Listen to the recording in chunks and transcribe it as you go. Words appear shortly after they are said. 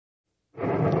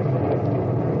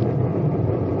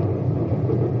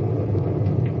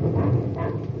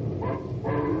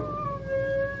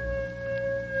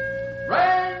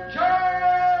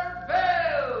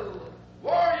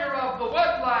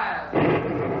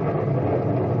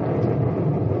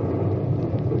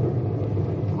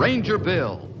Ranger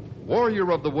Bill,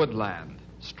 warrior of the woodland,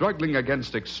 struggling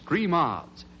against extreme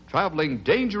odds, traveling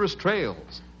dangerous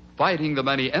trails, fighting the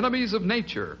many enemies of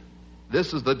nature.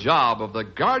 This is the job of the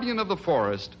guardian of the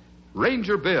forest,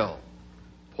 Ranger Bill.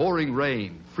 Pouring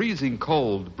rain, freezing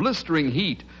cold, blistering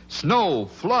heat, snow,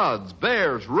 floods,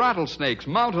 bears, rattlesnakes,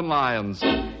 mountain lions.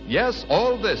 Yes,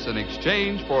 all this in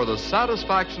exchange for the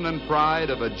satisfaction and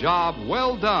pride of a job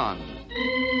well done.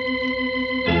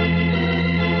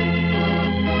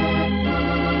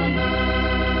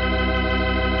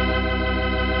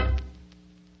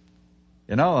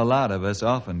 You know, a lot of us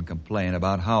often complain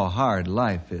about how hard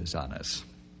life is on us.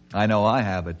 I know I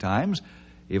have at times,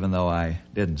 even though I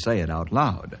didn't say it out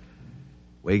loud.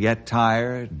 We get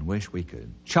tired and wish we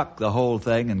could chuck the whole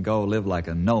thing and go live like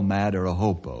a nomad or a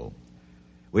hobo.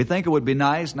 We think it would be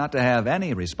nice not to have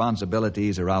any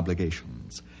responsibilities or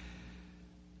obligations.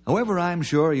 However, I'm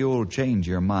sure you'll change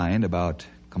your mind about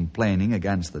complaining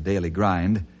against the daily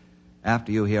grind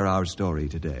after you hear our story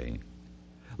today.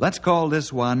 Let's call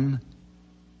this one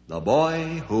The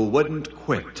Boy Who Wouldn't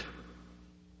Quit.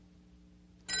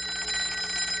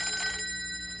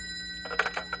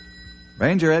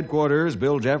 Ranger Headquarters,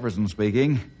 Bill Jefferson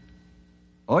speaking.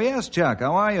 Oh, yes, Chuck,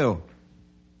 how are you?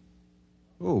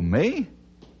 Oh, me?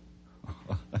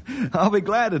 I'll be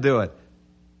glad to do it.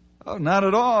 Oh, not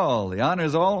at all. The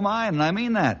honor's all mine, and I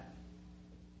mean that.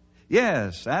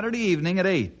 Yes, Saturday evening at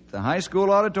 8, the high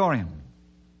school auditorium.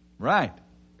 Right.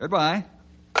 Goodbye.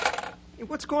 Hey,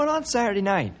 what's going on Saturday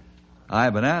night?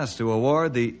 I've been asked to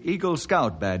award the Eagle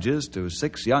Scout badges to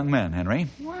 6 young men, Henry.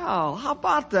 Wow, how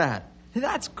about that?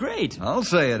 That's great. I'll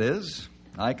say it is.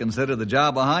 I consider the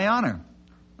job a high honor.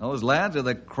 Those lads are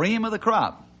the cream of the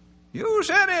crop. You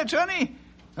said it, sonny.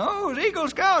 Those Eagle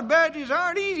Scout badges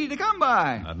aren't easy to come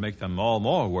by. That'd make them all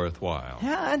more worthwhile.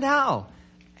 Yeah, and how?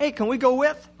 Hey, can we go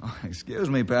with? Oh, excuse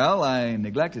me, pal. I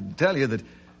neglected to tell you that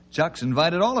Chuck's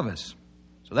invited all of us.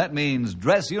 So that means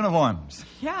dress uniforms.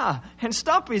 Yeah, and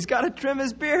Stumpy's got to trim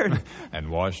his beard. And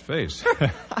wash face. Well,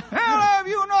 have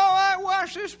you know I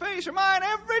wash this face of mine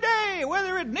every day,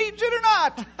 whether it needs it or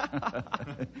not.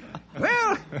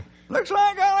 Well, looks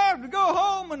like I'll have to go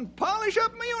home and polish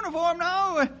up my uniform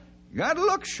now. Got to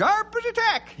look sharp as a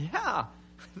tack. Yeah,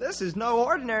 this is no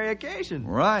ordinary occasion.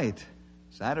 Right.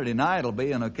 Saturday night will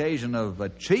be an occasion of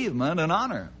achievement and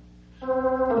honor.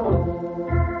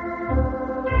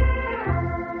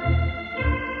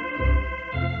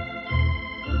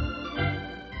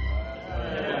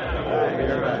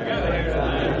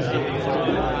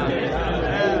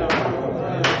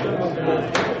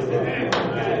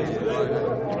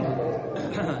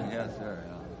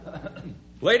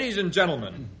 Ladies and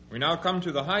gentlemen, we now come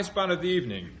to the high spot of the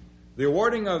evening, the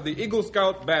awarding of the Eagle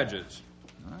Scout badges.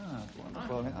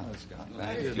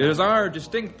 It is our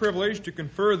distinct privilege to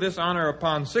confer this honor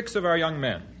upon 6 of our young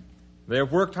men. They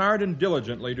have worked hard and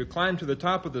diligently to climb to the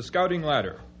top of the scouting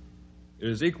ladder. It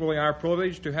is equally our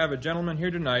privilege to have a gentleman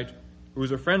here tonight who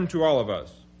is a friend to all of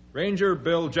us, Ranger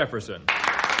Bill Jefferson.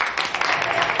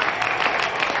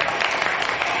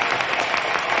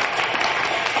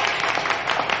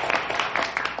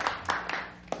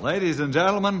 Ladies and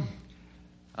gentlemen,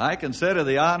 I consider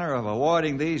the honor of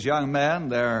awarding these young men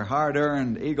their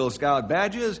hard-earned Eagle Scout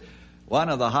badges one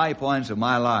of the high points of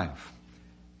my life.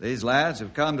 These lads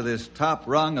have come to this top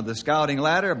rung of the scouting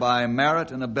ladder by merit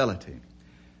and ability.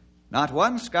 Not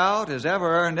one scout has ever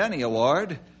earned any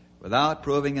award without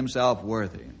proving himself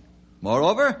worthy.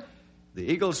 Moreover,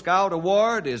 the Eagle Scout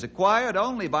Award is acquired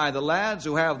only by the lads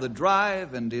who have the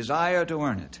drive and desire to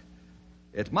earn it.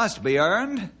 It must be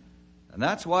earned, and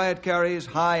that's why it carries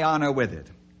high honor with it.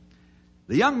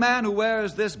 The young man who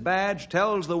wears this badge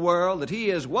tells the world that he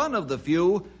is one of the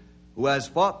few who has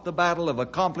fought the battle of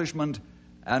accomplishment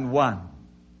and won.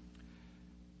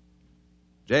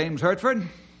 James Hertford,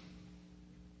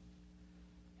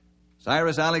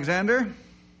 Cyrus Alexander,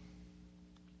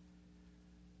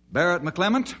 Barrett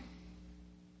McClement,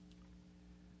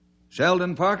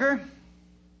 Sheldon Parker,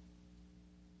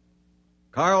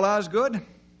 Carl Osgood,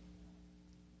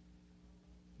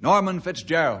 Norman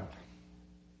Fitzgerald.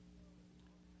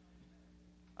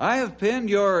 I have pinned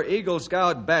your Eagle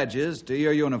Scout badges to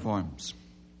your uniforms.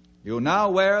 You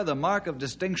now wear the mark of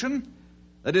distinction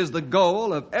that is the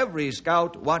goal of every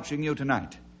scout watching you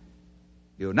tonight.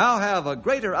 You now have a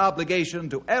greater obligation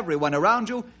to everyone around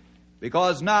you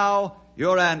because now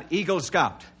you're an Eagle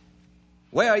Scout.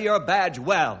 Wear your badge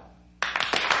well.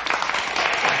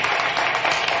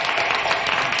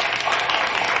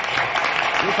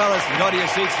 You fellas can go to your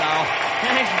seats now.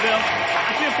 Thanks, Bill.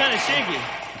 I feel kind of shaky.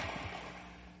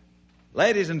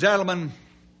 Ladies and gentlemen,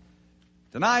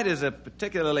 tonight is a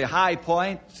particularly high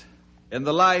point in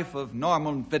the life of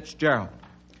Norman Fitzgerald.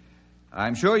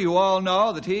 I'm sure you all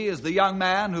know that he is the young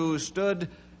man who stood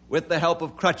with the help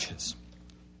of crutches.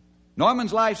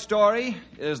 Norman's life story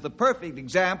is the perfect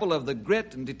example of the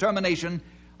grit and determination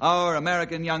our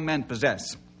American young men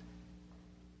possess.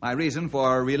 My reason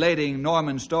for relating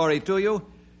Norman's story to you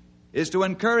is to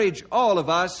encourage all of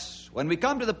us when we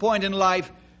come to the point in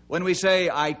life when we say,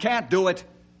 I can't do it,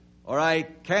 or I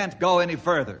can't go any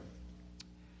further.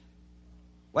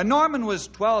 When Norman was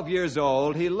 12 years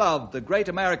old, he loved the great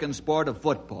American sport of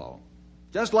football,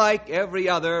 just like every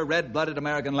other red-blooded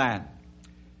American lad.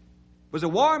 It was a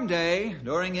warm day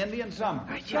during Indian summer.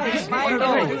 Quiet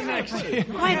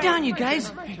down, you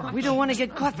guys. We don't want to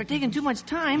get caught for taking too much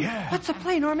time. What's the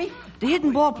play, Normie? The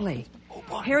hidden ball play.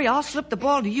 Harry, I'll slip the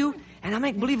ball to you, and I'll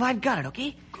make believe I've got it,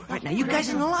 okay? All right, now you guys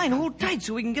in the line, hold tight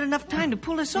so we can get enough time to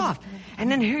pull this off.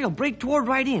 And then Harry will break toward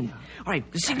right in. All right,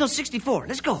 the signal's 64.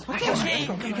 Let's go. Okay,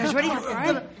 you guys ready? All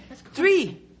right.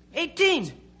 3,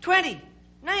 18, 20,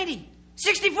 90,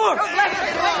 64.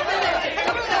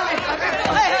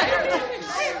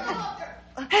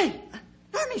 Hey,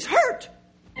 Normie's hurt.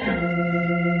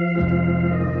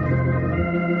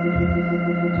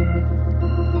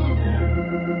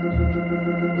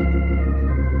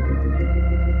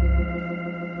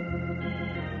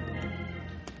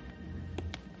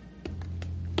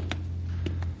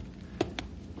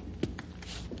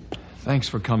 Thanks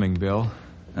for coming, Bill.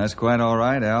 That's quite all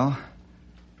right, Al.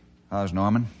 How's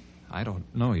Norman? I don't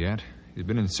know yet. He's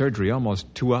been in surgery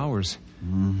almost 2 hours.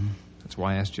 Mm-hmm. That's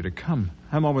why I asked you to come.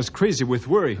 I'm almost crazy with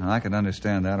worry. I can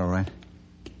understand that, all right.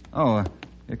 Oh,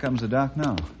 here comes the doc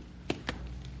now.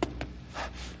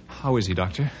 How is he,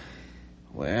 Doctor?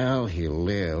 Well, he'll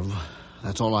live.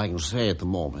 That's all I can say at the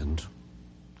moment.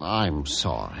 I'm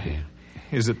sorry.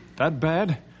 Is it that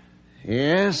bad?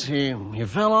 Yes, he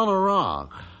fell on a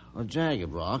rock, a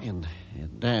jagged rock, and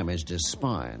it damaged his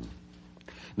spine.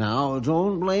 Now,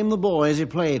 don't blame the boys he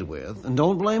played with, and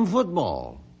don't blame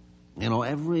football. You know,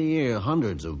 every year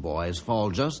hundreds of boys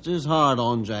fall just as hard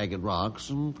on jagged rocks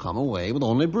and come away with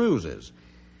only bruises.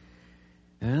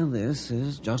 And this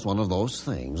is just one of those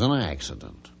things, an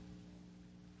accident.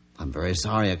 I'm very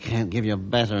sorry I can't give you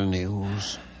better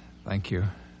news. Thank you.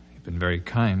 You've been very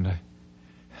kind.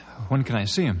 When can I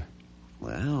see him?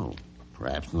 Well,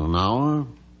 perhaps in an hour,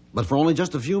 but for only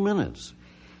just a few minutes.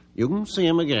 You can see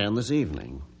him again this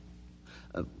evening.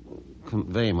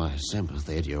 Convey my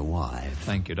sympathy to your wife.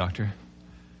 Thank you, Doctor.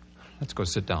 Let's go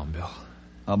sit down, Bill.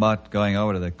 How about going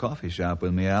over to the coffee shop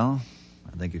with me, Al?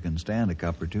 I think you can stand a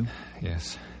cup or two.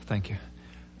 Yes, thank you.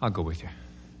 I'll go with you.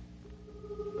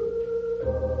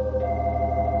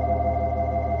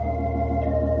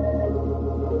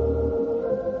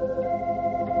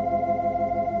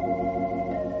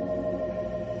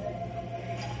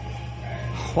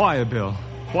 Why, Bill?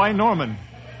 Why Norman?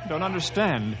 Don't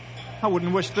understand. I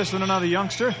wouldn't wish this on another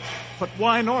youngster. But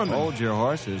why Norman? Hold your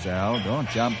horses, Al. Don't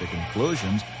jump to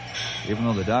conclusions. Even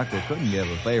though the doctor couldn't give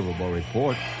a favorable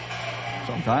report,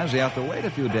 sometimes you have to wait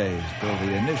a few days till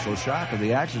the initial shock of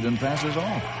the accident passes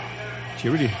off. Do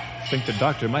you really think the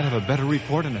doctor might have a better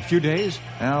report in a few days?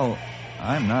 Al,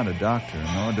 I'm not a doctor,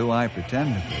 nor do I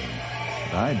pretend to be.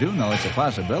 But I do know it's a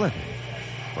possibility.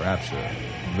 Perhaps a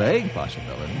vague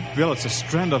possibility. Bill, it's a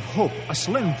strand of hope, a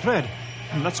slim thread.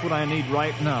 And that's what I need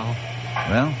right now.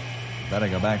 Well, better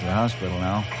go back to the hospital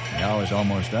now. The hour's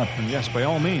almost up. And yes, by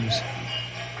all means.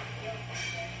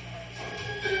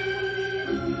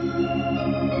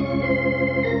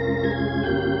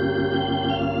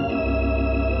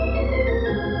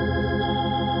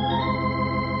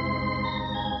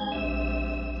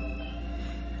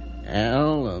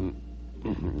 Al,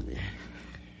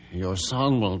 your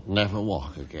son will never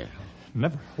walk again.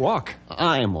 Never walk?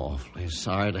 I'm awfully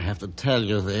sorry to have to tell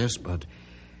you this, but,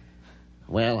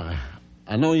 well,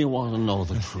 I know you want to know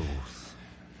the truth.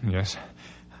 Yes.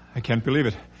 I can't believe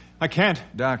it. I can't.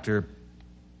 Doctor,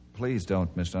 please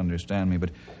don't misunderstand me,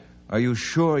 but are you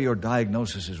sure your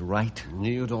diagnosis is right?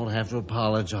 You don't have to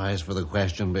apologize for the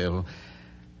question, Bill.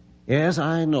 Yes,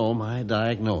 I know my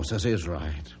diagnosis is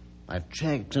right. I've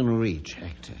checked and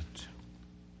rechecked it.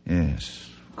 Yes,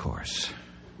 of course.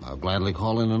 I'll gladly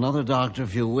call in another doctor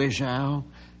if you wish, Al.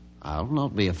 I'll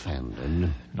not be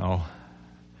offended. No.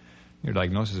 Your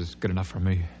diagnosis is good enough for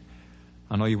me.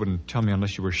 I know you wouldn't tell me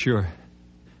unless you were sure.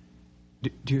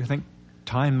 Do you think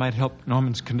time might help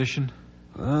Norman's condition?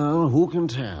 Well, who can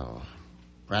tell?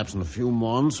 Perhaps in a few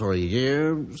months or a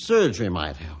year, surgery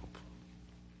might help.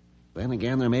 Then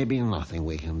again, there may be nothing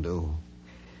we can do.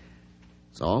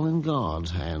 It's all in God's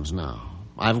hands now.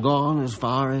 I've gone as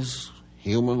far as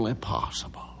humanly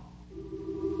possible.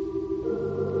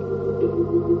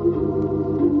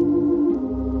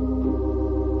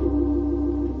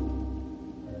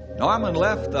 Norman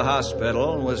left the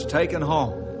hospital and was taken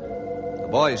home. The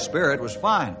boy's spirit was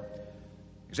fine.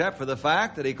 Except for the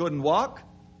fact that he couldn't walk,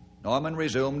 Norman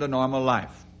resumed a normal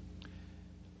life.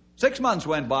 6 months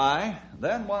went by.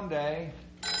 Then one day...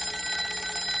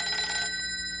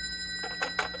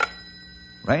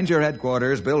 Ranger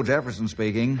Headquarters, Bill Jefferson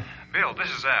speaking. Bill, this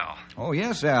is Al. Oh,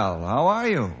 yes, Al. How are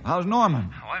you? How's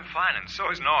Norman? Oh, I'm fine, and so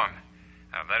is Norm.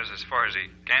 That is as far as he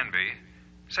can be.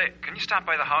 Say, can you stop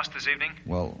by the house this evening?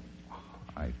 Well,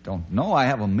 I don't know. I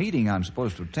have a meeting I'm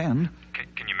supposed to attend.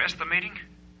 Can you miss the meeting?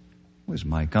 Was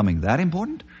my coming that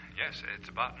important? Yes, it's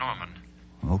about Norman.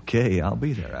 Okay, I'll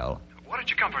be there, Al. Why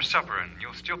don't you come for supper, and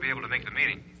you'll still be able to make the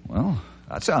meeting? Well,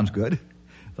 that sounds good.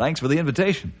 Thanks for the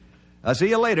invitation. I'll see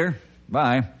you later.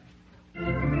 Bye.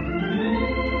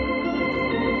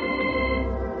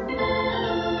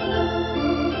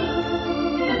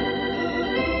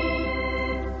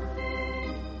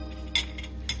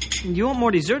 You want more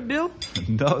dessert, Bill?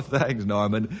 No, thanks,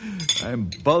 Norman.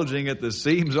 I'm bulging at the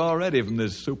seams already from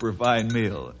this superfine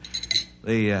meal.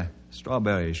 The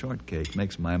strawberry shortcake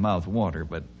makes my mouth water,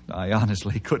 but I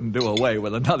honestly couldn't do away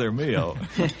with another meal.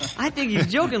 I think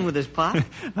he's joking with us, Pop.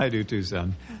 I do too,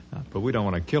 son. But we don't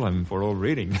want to kill him for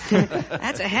overeating.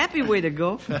 That's a happy way to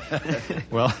go.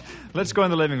 Well, let's go in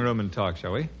the living room and talk,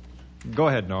 shall we? Go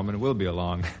ahead, Norman. We'll be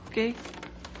along. Okay.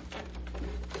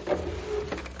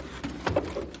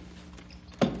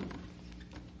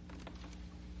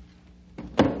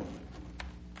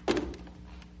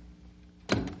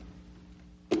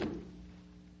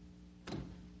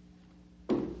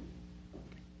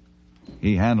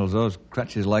 He handles those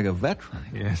crutches like a veteran.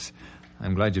 Yes.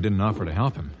 I'm glad you didn't offer to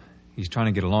help him. He's trying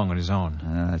to get along on his own.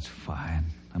 That's fine.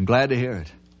 I'm glad to hear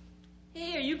it.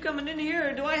 Hey, are you coming in here,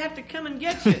 or do I have to come and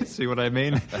get you? See what I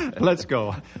mean? Let's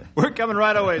go. We're coming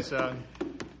right away, son.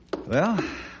 Well,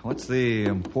 what's the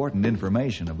important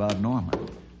information about Norman?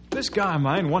 This guy of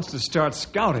mine wants to start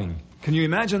scouting. Can you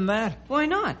imagine that? Why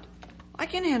not? I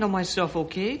can handle myself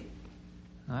okay.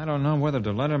 I don't know whether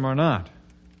to let him or not.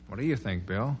 What do you think,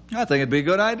 Bill? I think it'd be a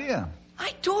good idea.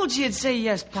 I told you you'd say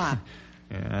yes, Pop.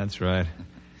 Yeah, that's right.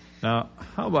 Now,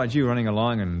 how about you running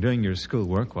along and doing your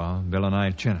schoolwork while Bill and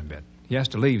I chin a bit? He has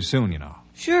to leave soon, you know.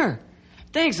 Sure.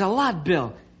 Thanks a lot,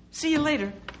 Bill. See you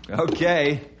later.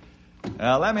 Okay.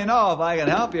 Let me know if I can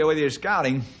help you with your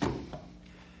scouting.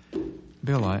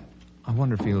 Bill, I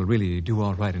wonder if he'll really do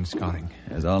all right in scouting.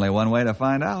 There's only one way to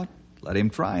find out. Let him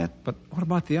try it. But what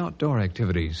about the outdoor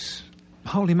activities?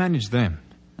 How'll he manage them?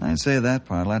 I'd say that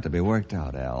part will have to be worked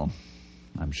out, Al.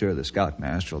 I'm sure the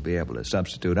scoutmaster will be able to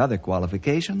substitute other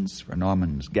qualifications for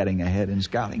Norman's getting ahead in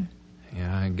scouting.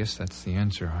 Yeah, I guess that's the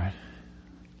answer, all right.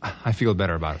 I feel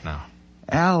better about it now.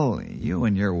 Al, you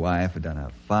and your wife have done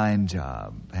a fine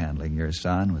job handling your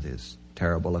son with his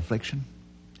terrible affliction.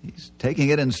 He's taking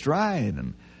it in stride,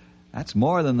 and that's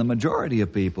more than the majority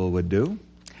of people would do.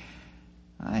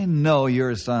 I know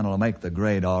your son will make the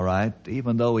grade all right,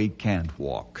 even though he can't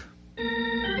walk.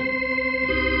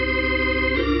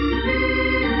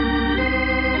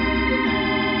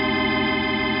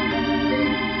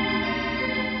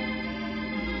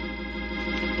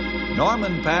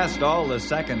 Norman passed all the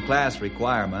second-class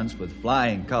requirements with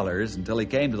flying colors until he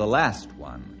came to the last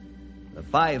one, the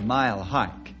 5-mile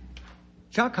hike.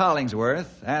 Chuck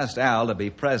Hollingsworth asked Al to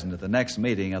be present at the next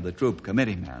meeting of the troop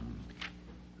committeemen.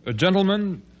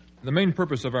 Gentlemen, the main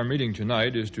purpose of our meeting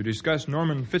tonight is to discuss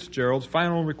Norman Fitzgerald's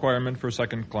final requirement for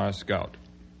second-class scout.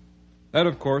 That,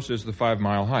 of course, is the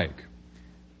 5-mile hike.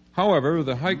 However,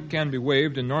 the hike can be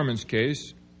waived in Norman's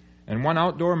case and one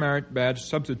outdoor merit badge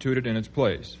substituted in its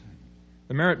place.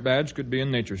 The merit badge could be in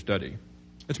nature study.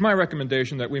 It's my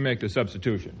recommendation that we make the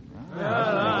substitution.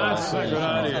 That's a good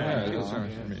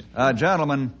idea.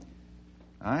 Gentlemen,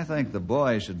 I think the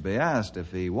boy should be asked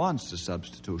if he wants the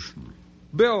substitution.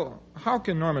 Bill, how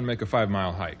can Norman make a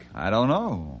 5-mile hike? I don't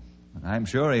know. I'm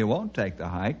sure he won't take the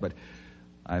hike, but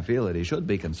I feel that he should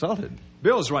be consulted.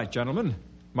 Bill's right, gentlemen.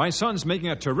 My son's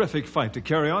making a terrific fight to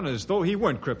carry on as though he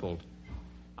weren't crippled.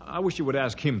 I wish you would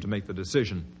ask him to make the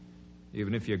decision.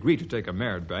 Even if he agreed to take a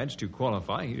merit badge to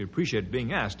qualify, he'd appreciate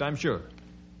being asked, I'm sure.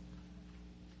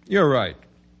 You're right.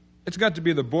 It's got to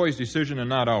be the boy's decision and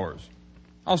not ours.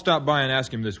 I'll stop by and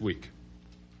ask him this week.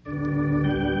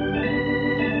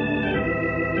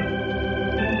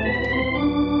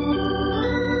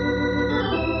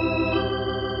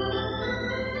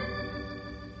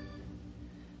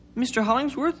 Mr.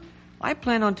 Hollingsworth, I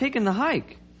plan on taking the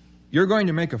hike. You're going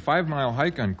to make a 5-mile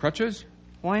hike on crutches?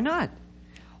 Why not?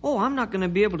 Oh, I'm not going to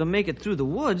be able to make it through the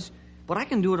woods, but I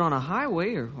can do it on a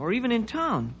highway or even in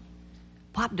town.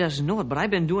 Pop doesn't know it, but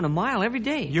I've been doing a mile every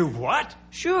day. You what?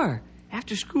 Sure,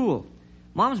 after school.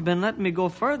 Mom's been letting me go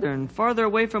further and farther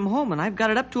away from home, and I've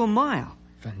got it up to a mile.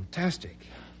 Fantastic.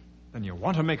 Then you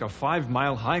want to make a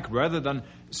 5-mile hike rather than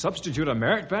substitute a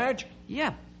merit badge?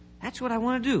 Yep, that's what I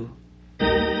want to do.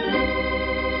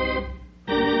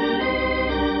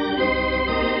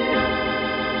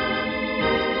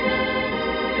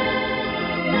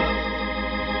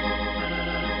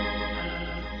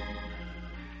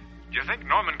 Do you think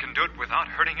Norman can do it without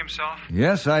hurting himself?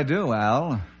 Yes, I do,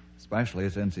 Al. Especially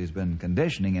since he's been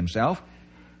conditioning himself.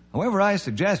 However, I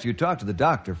suggest you talk to the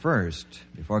doctor first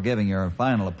before giving your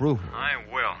final approval. I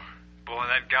will. Boy,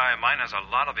 that guy of mine has a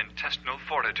lot of intestinal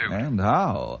fortitude. And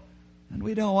how? And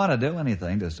we don't want to do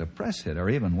anything to suppress it or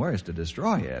even worse, to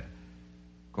destroy it.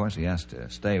 Of course, he has to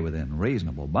stay within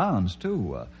reasonable bounds,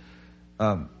 too.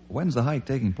 When's the hike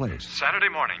taking place? Saturday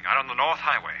morning, out on the North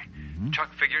Highway.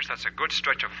 Chuck figures that's a good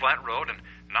stretch of flat road and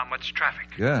not much traffic.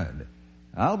 Good.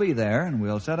 I'll be there, and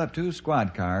we'll set up 2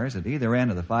 squad cars at either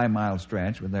end of the 5-mile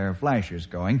stretch with their flashers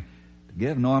going to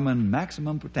give Norman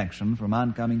maximum protection from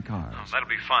oncoming cars. Oh, that'll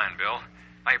be fine, Bill.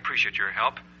 I appreciate your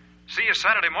help. See you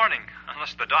Saturday morning,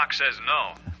 unless the doc says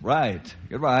no. Right.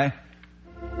 Goodbye.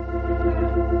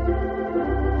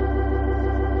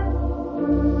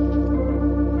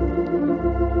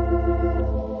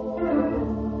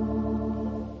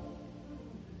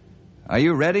 Are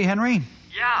you ready, Henry?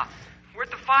 Yeah. We're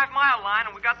at the 5-mile line,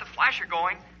 and we got the flasher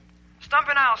going. Stump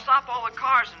and I'll stop all the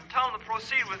cars and tell them to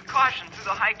proceed with caution through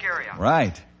the hike area.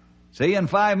 Right. See you in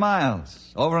 5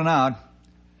 miles. Over and out.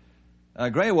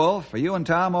 Grey Wolf, are you and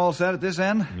Tom all set at this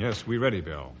end? Yes, we ready,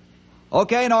 Bill.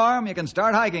 Okay, Norm, you can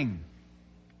start hiking.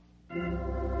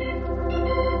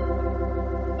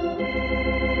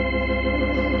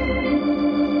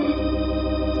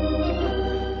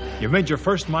 You've made your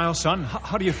first mile, son.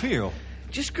 How do you feel?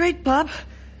 Just great, Pop.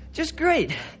 Just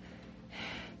great.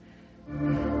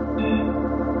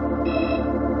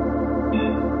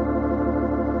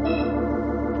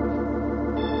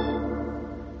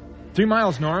 Three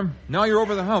miles, Norm. Now you're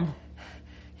over the hump.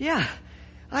 Yeah,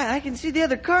 I can see the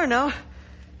other car now.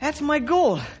 That's my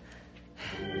goal.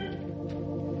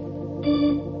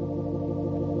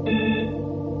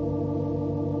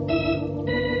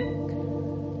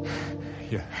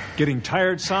 You getting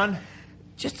tired, son?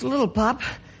 Just a little, Pop.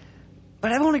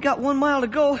 But I've only got 1 mile to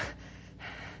go.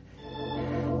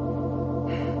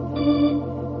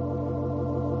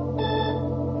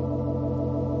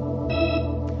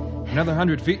 Another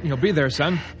 100 feet and you'll be there,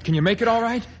 son. Can you make it all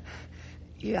right?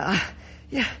 Yeah.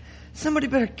 Somebody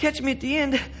better catch me at the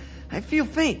end. I feel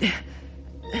faint.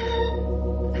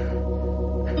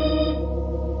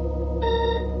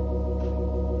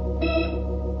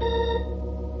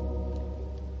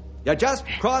 You just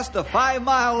crossed the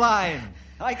 5-mile line.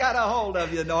 I got a hold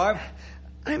of you, Norm.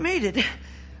 I made it.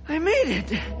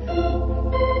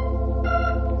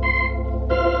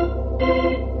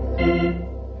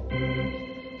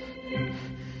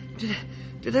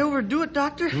 Did I overdo it,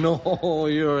 Doctor? No,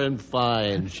 you're in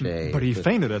fine shape. But he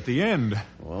fainted at the end.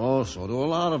 Oh, so do a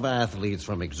lot of athletes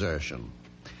from exertion.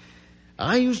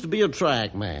 I used to be a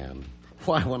track man.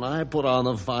 Why, when I put on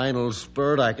the final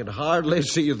spurt, I could hardly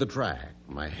see the track.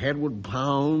 My head would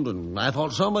pound, and I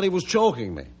thought somebody was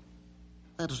choking me.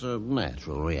 That's a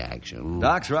natural reaction.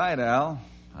 Doc's right, Al.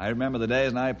 I remember the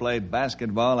days when I played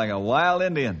basketball like a wild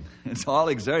Indian. It's all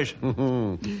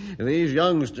exertion. These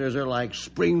youngsters are like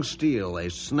spring steel. They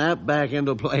snap back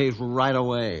into place right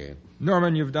away.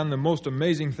 Norman, you've done the most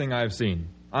amazing thing I've seen.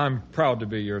 I'm proud to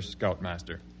be your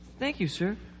scoutmaster. Thank you,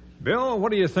 sir. Bill,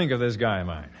 what do you think of this guy of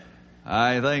mine?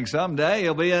 I think someday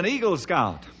he'll be an Eagle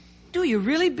Scout. Do you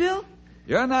really, Bill?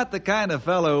 You're not the kind of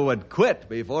fellow who would quit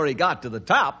before he got to the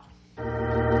top.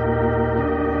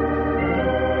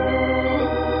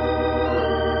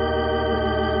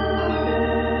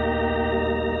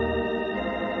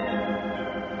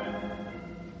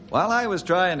 While I was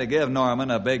trying to give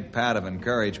Norman a big pat of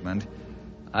encouragement,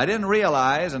 I didn't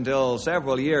realize until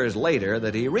several years later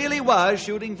that he really was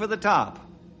shooting for the top.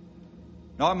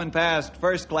 Norman passed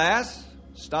first class,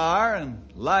 star, and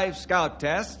life scout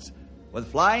tests with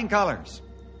flying colors.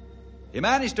 He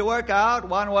managed to work out,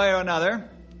 one way or another,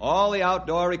 all the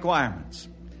outdoor requirements.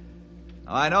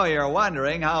 Now, I know you're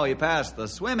wondering how he passed the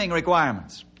swimming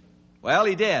requirements. Well,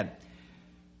 he did.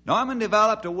 Norman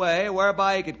developed a way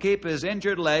whereby he could keep his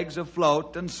injured legs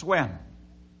afloat and swim.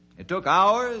 It took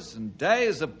hours and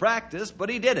days of practice, but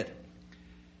he did it.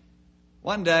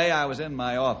 One day I was in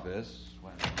my office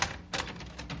when...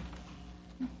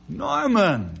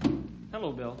 Norman!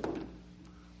 Hello, Bill.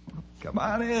 Come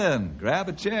on in. Grab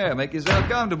a chair. Make yourself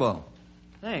comfortable.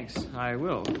 Thanks, I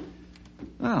will.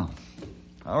 Well,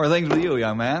 how are things with you,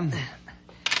 young man?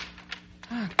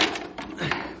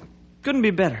 Couldn't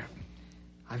be better.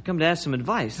 I've come to ask some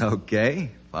advice.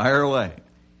 Okay, fire away.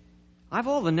 I've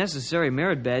all the necessary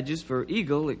merit badges for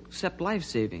Eagle except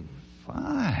life-saving.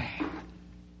 Fine.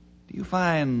 Do you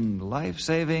find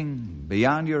life-saving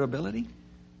beyond your ability?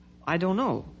 I don't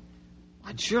know.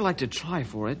 I'd sure like to try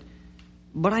for it.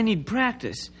 But I need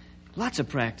practice. Lots of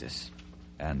practice.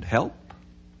 And help?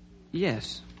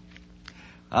 Yes.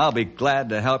 I'll be glad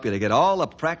to help you to get all the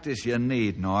practice you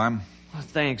need, Norm. Well,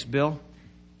 thanks, Bill.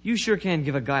 You sure can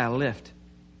give a guy a lift.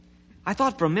 I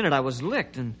thought for a minute I was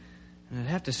licked, and I'd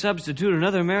have to substitute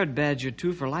another merit badge or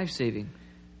two for life-saving.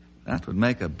 That would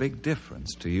make a big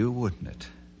difference to you, wouldn't it?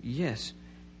 Yes.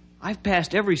 I've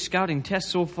passed every scouting test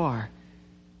so far.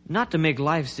 Not to make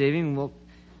life-saving, well,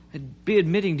 it'd be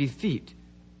admitting defeat.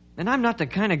 And I'm not the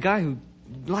kind of guy who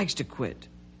likes to quit.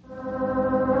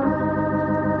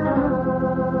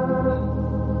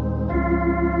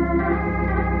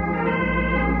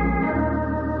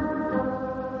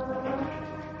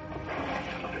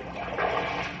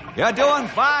 You're doing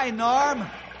fine, Norm.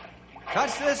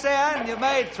 Touch this end, you've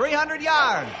made 300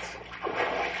 yards.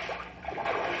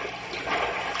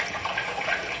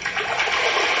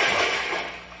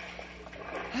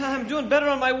 I'm doing better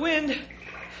on my wind.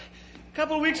 A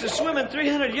couple of weeks of swimming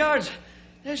 300 yards.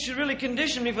 That should really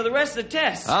condition me for the rest of the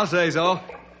test. I'll say so.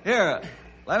 Here,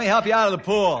 let me help you out of the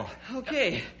pool.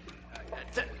 Okay.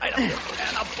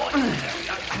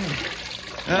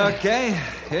 Okay,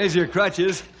 here's your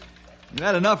crutches. You've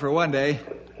had enough for one day.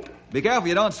 Be careful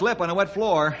you don't slip on a wet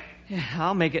floor. Yeah,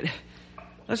 I'll make it.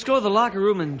 Let's go to the locker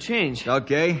room and change.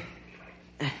 Okay.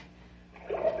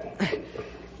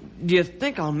 Do you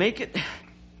think I'll make it?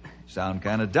 Sound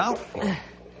kind of doubtful.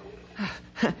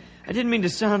 I didn't mean to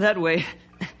sound that way.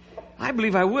 I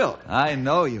believe I will. I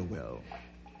know you will.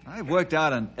 I've worked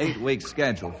out an 8-week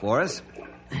schedule for us.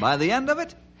 By the end of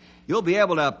it, you'll be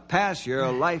able to pass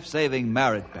your life-saving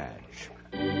merit badge.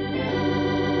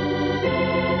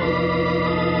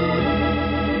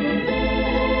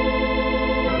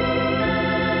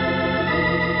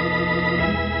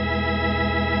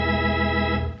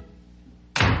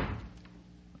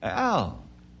 Al,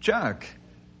 Chuck,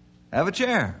 have a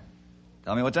chair.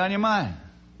 Tell me what's on your mind.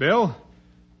 Bill,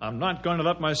 I'm not going to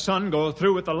let my son go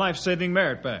through with the life-saving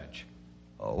merit badge.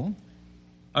 Oh?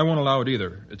 I won't allow it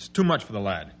either. It's too much for the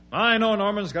lad. I know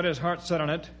Norman's got his heart set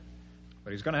on it,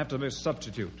 but he's going to have to be a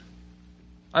substitute.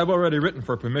 I've already written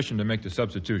for permission to make the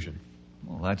substitution.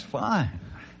 Well, that's fine.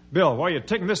 Bill, why are you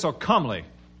taking this so calmly?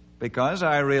 Because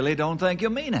I really don't think you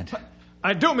mean it.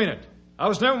 I do mean it. I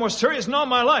was never more serious in all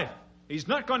my life. He's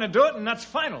not going to do it, and that's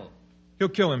final. He'll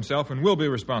kill himself and we'll be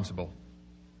responsible.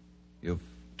 You've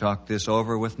talked this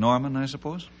over with Norman, I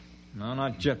suppose? No,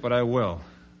 not yet, but I will.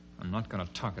 I'm not going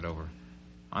to talk it over.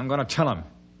 I'm going to tell him.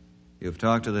 You've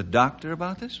talked to the doctor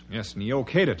about this? Yes, and he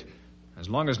okayed it. As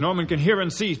long as Norman can hear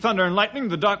and see thunder and lightning,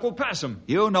 the doc will pass him.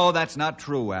 You know that's not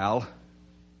true, Al.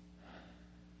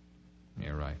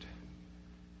 You're right.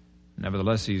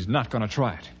 Nevertheless, he's not going to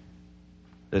try it.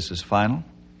 This is final?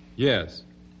 Yes.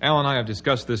 Al and I have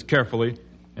discussed this carefully,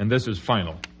 and this is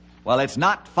final. Well, it's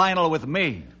not final with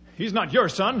me. He's not your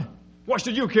son. What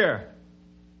should you care?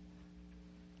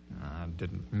 I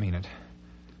didn't mean it.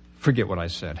 Forget what I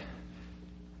said.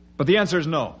 But the answer is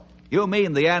no. You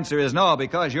mean the answer is no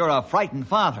because you're a frightened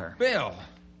father. Bill,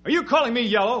 are you calling me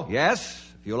yellow? Yes,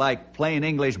 if you like plain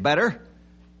English better.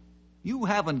 You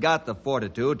haven't got the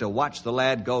fortitude to watch the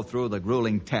lad go through the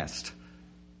grueling test.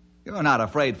 You're not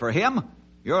afraid for him.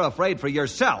 You're afraid for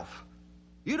yourself.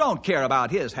 You don't care about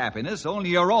his happiness,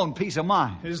 only your own peace of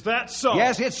mind. Is that so?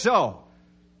 Yes, it's so.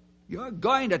 You're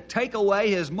going to take away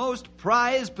his most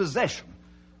prized possession,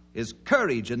 his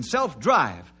courage and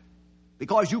self-drive,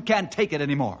 because you can't take it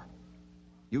anymore.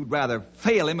 You'd rather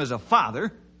fail him as a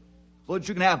father so that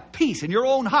you can have peace in your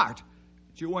own heart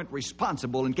that you weren't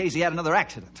responsible in case he had another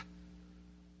accident.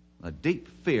 A deep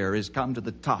fear has come to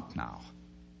the top now.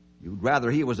 You'd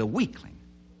rather he was a weakling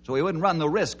so he wouldn't run the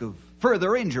risk of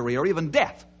further injury or even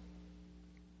death.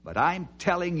 But I'm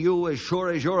telling you, as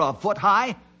sure as you're a foot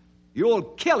high, you'll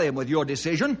kill him with your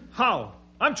decision. How?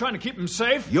 I'm trying to keep him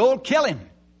safe. You'll kill him.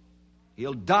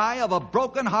 He'll die of a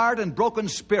broken heart and broken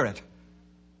spirit.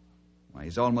 Well,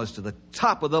 he's almost to the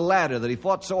top of the ladder that he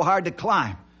fought so hard to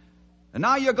climb. And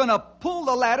now you're going to pull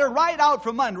the ladder right out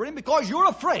from under him because you're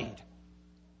afraid.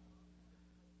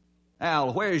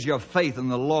 Al, where's your faith in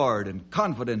the Lord and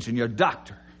confidence in your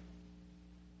doctor?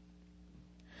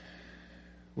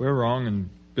 We're wrong, and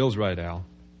Bill's right, Al.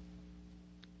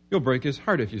 You'll break his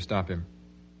heart if you stop him.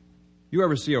 You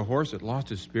ever see a horse that lost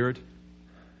his spirit?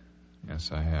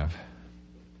 Yes, I have.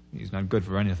 He's not good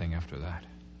for anything after that.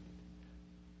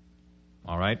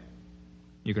 All right.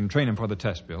 You can train him for the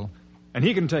test, Bill, and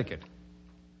he can take it.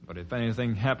 But if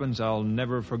anything happens, I'll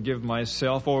never forgive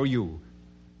myself or you.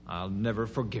 I'll never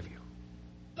forgive you.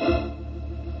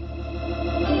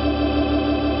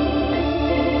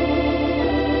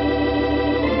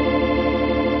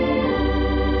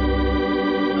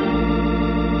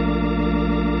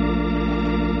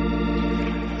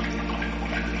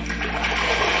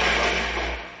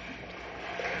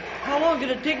 How long did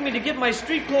it take me to get my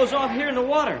street clothes off here in the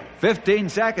water? 15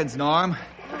 seconds, Norm.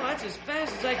 Oh, that's as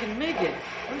fast as I can make it.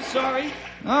 I'm sorry.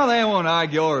 No, they won't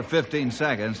argue over 15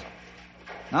 seconds.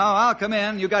 Now, I'll come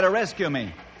in. You got to rescue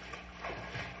me.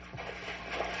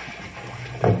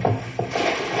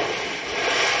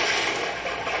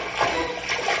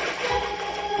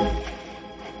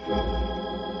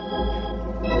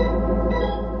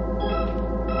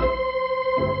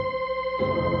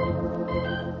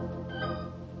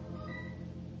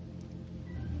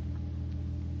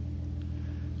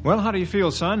 Well, how do you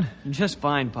feel, son? Just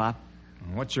fine, Pop.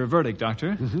 What's your verdict,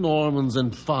 Doctor? Norman's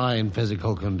in fine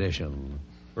physical condition.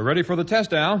 We're ready for the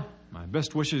test, Al. My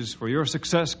best wishes for your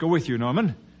success go with you,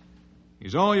 Norman.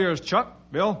 He's all yours,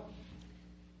 Chuck. Bill?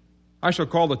 I shall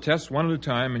call the tests one at a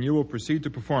time, and you will proceed to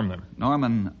perform them.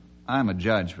 Norman, I'm a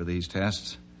judge for these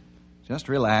tests. Just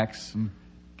relax and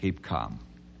keep calm.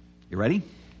 You ready?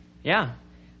 Yeah,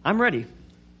 I'm ready.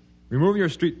 Remove your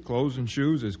street clothes and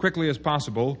shoes as quickly as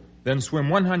possible, then swim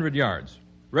 100 yards.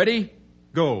 Ready?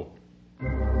 Go.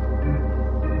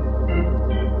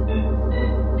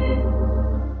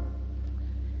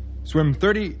 Swim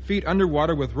 30 feet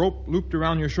underwater with rope looped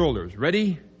around your shoulders.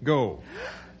 Ready? Go.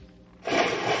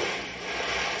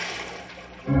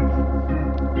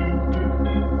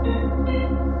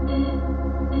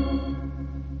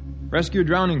 Rescue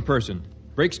drowning person.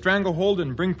 Break stranglehold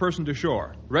and bring person to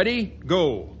shore. Ready?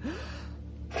 Go.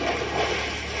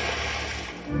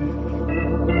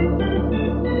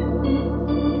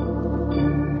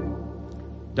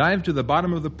 Dive to the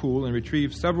bottom of the pool and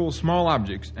retrieve several small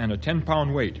objects and a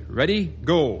 10-pound weight. Ready?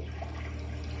 Go.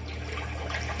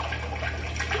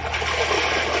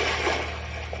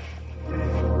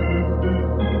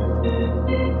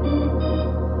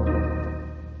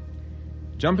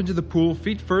 Jump into the pool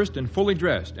feet first and fully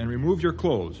dressed and remove your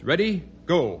clothes. Ready?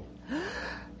 Go.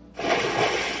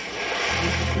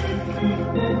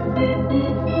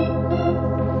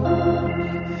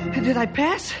 Did I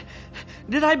pass?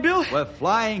 Did I, Bill? With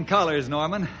flying colors,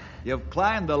 Norman. You've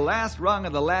climbed the last rung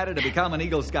of the ladder to become an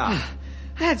Eagle Scout.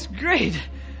 That's great.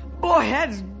 Boy,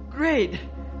 that's great.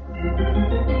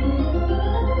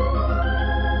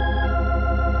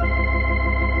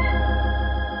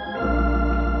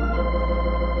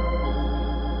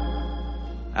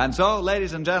 And so,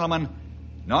 ladies and gentlemen,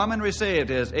 Norman received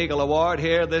his Eagle Award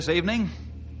here this evening.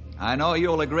 I know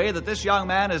you'll agree that this young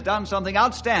man has done something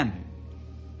outstanding.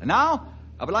 And now,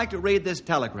 I would like to read this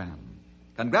telegram.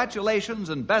 Congratulations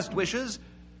and best wishes.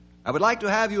 I would like to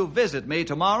have you visit me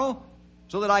tomorrow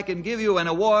so that I can give you an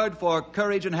award for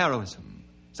courage and heroism.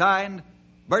 Signed,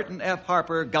 Burton F.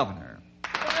 Harper, Governor.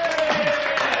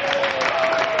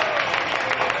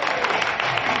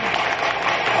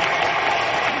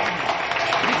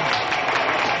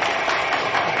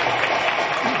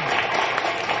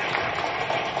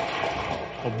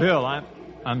 Oh, Bill,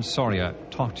 I'm sorry I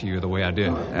talked to you the way I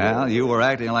did. Well, you were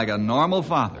acting like a normal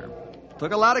father.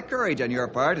 Took a lot of courage on your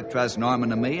part to trust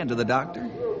Norman and me and to the doctor.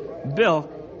 Bill,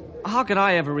 how could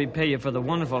I ever repay you for the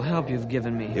wonderful help you've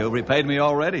given me? You've repaid me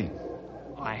already.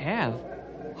 I have?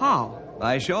 How?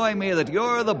 By showing me that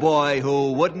you're the boy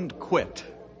who wouldn't quit.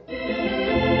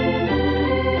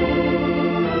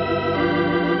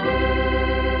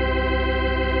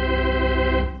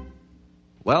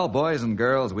 Well, boys and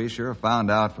girls, we sure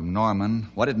found out from Norman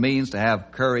what it means to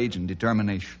have courage and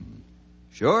determination.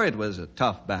 Sure, it was a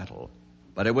tough battle,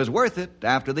 but it was worth it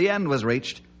after the end was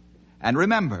reached. And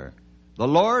remember, the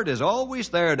Lord is always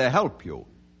there to help you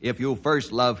if you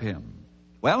first love Him.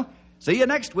 Well, see you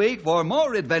next week for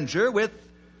more adventure with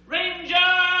Ranger!